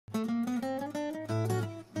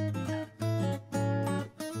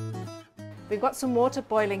We've got some water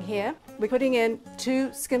boiling here. We're putting in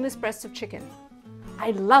 2 skinless breasts of chicken.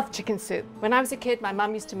 I love chicken soup. When I was a kid, my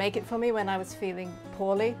mum used to make it for me when I was feeling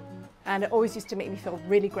poorly, and it always used to make me feel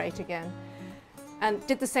really great again. And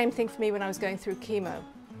did the same thing for me when I was going through chemo.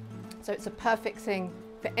 So it's a perfect thing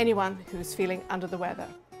for anyone who's feeling under the weather.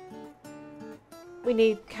 We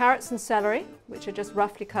need carrots and celery, which are just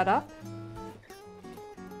roughly cut up.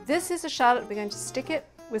 This is a shallot. We're going to stick it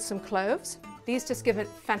with some cloves. These just give a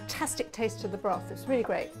fantastic taste to the broth. It's really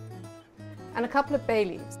great. And a couple of bay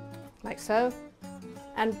leaves, like so,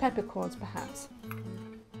 and peppercorns perhaps.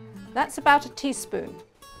 That's about a teaspoon.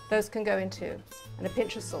 Those can go into, and a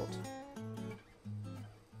pinch of salt.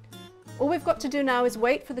 All we've got to do now is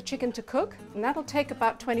wait for the chicken to cook, and that'll take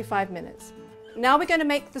about 25 minutes. Now we're going to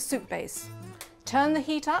make the soup base. Turn the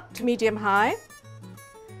heat up to medium-high,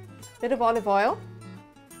 bit of olive oil,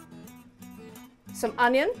 some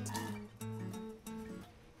onion,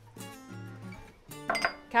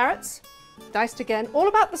 carrots, diced again, all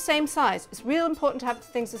about the same size. It's real important to have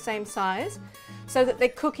things the same size so that they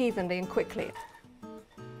cook evenly and quickly.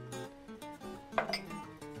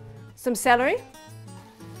 Some celery.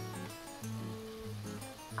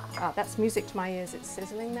 Ah, that's music to my ears, it's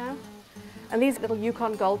sizzling now. And these little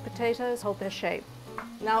Yukon Gold potatoes hold their shape.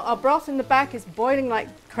 Now our broth in the back is boiling like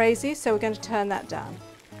crazy, so we're going to turn that down.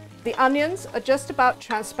 The onions are just about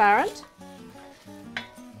transparent.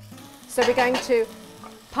 So we're going to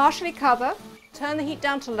partially cover, turn the heat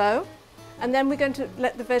down to low, and then we're going to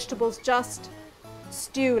let the vegetables just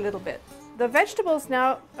stew a little bit. The vegetables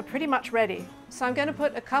now are pretty much ready. So I'm going to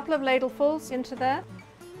put a couple of ladlefuls into there.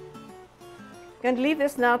 I'm going to leave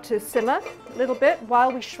this now to simmer a little bit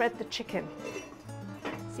while we shred the chicken.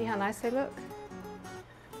 See how nice they look?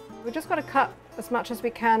 We've just got to cut as much as we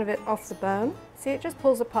can of it off the bone. See, it just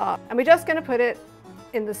pulls apart. And we're just going to put it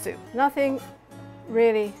in the soup. Nothing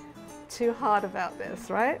really too hard about this,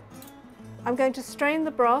 right? I'm going to strain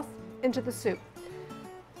the broth into the soup.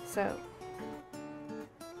 So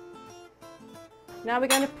now we're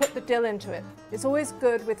going to put the dill into it. It's always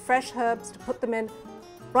good with fresh herbs to put them in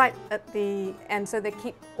right at the end so they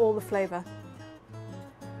keep all the flavor.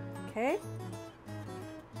 Okay?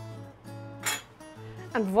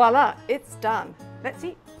 And voila, it's done. Let's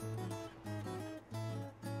eat.